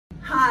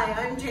Hi,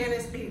 I'm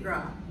Janice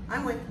Beagraw.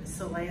 I'm with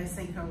Solea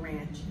Cinco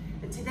Ranch,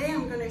 and today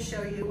I'm going to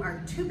show you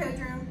our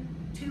 2-bedroom,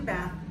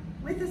 2-bath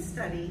with a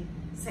study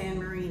San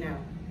Marino.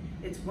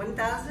 It's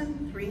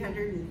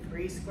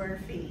 1,303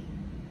 square feet.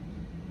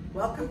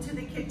 Welcome to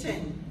the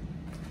kitchen.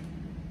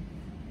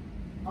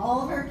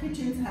 All of our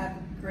kitchens have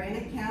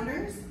granite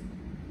counters,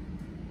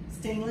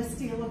 stainless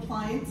steel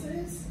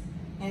appliances,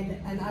 and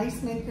an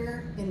ice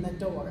maker in the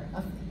door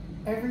of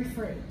every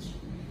fridge.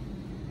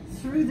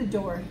 Through the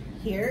door,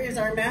 here is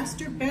our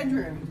master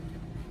bedroom.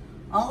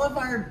 All of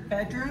our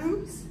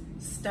bedrooms,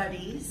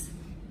 studies,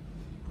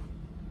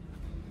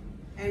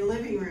 and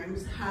living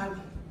rooms have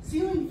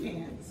ceiling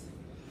fans.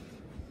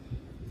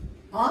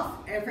 Off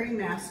every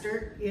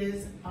master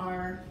is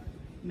our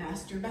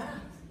master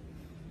bath.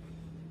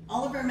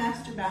 All of our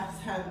master baths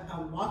have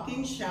a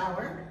walk-in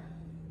shower,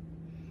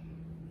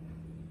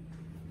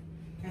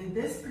 and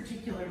this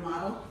particular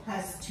model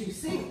has 2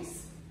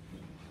 sinks.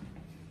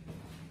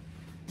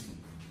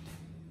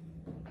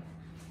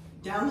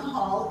 Down the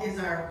hall is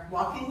our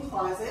walk-in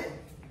closet,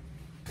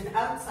 and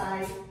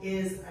outside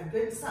is a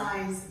good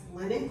size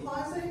linen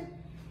closet,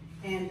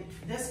 and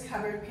this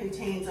cupboard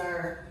contains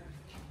our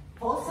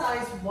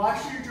full-size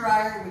washer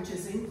dryer, which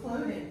is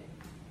included.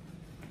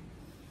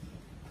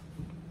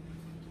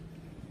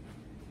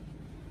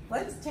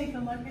 Let's take a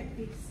look at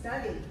the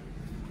study.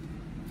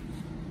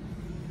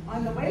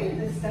 On the way to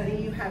the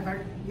study, you have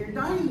your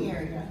dining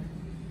area.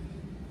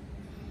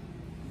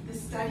 The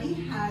study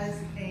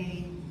has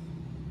a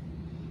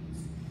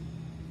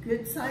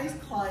good-sized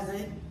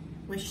closet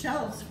with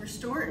shelves for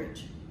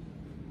storage.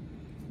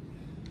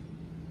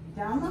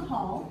 Down the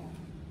hall,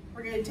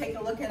 we're going to take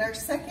a look at our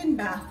second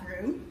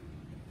bathroom,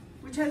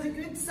 which has a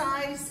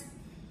good-sized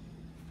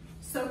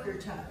soaker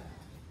tub.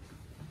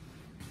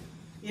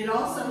 It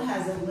also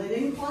has a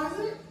linen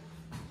closet,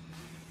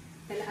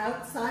 and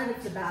outside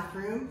of the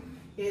bathroom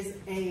is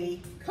a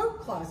coat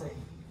closet.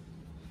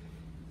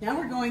 Now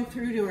we're going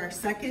through to our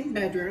second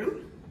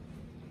bedroom.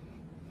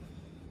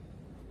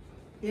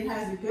 It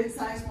has a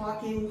good-sized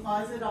walk-in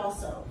closet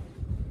also.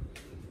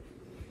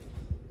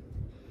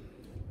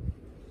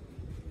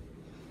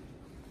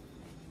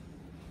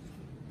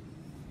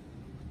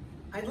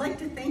 I'd like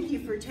to thank you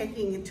for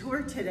taking a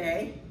tour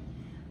today.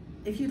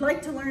 If you'd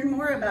like to learn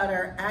more about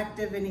our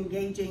active and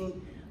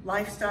engaging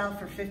lifestyle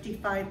for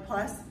 55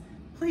 plus,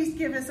 please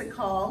give us a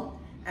call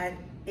at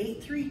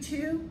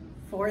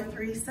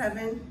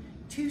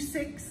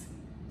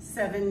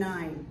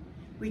 832-437-2679.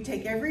 We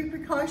take every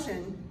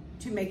precaution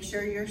to make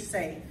sure you're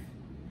safe.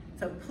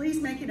 So please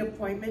make an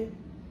appointment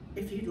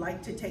if you'd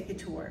like to take a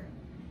tour.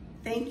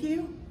 Thank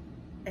you,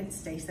 and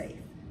stay safe.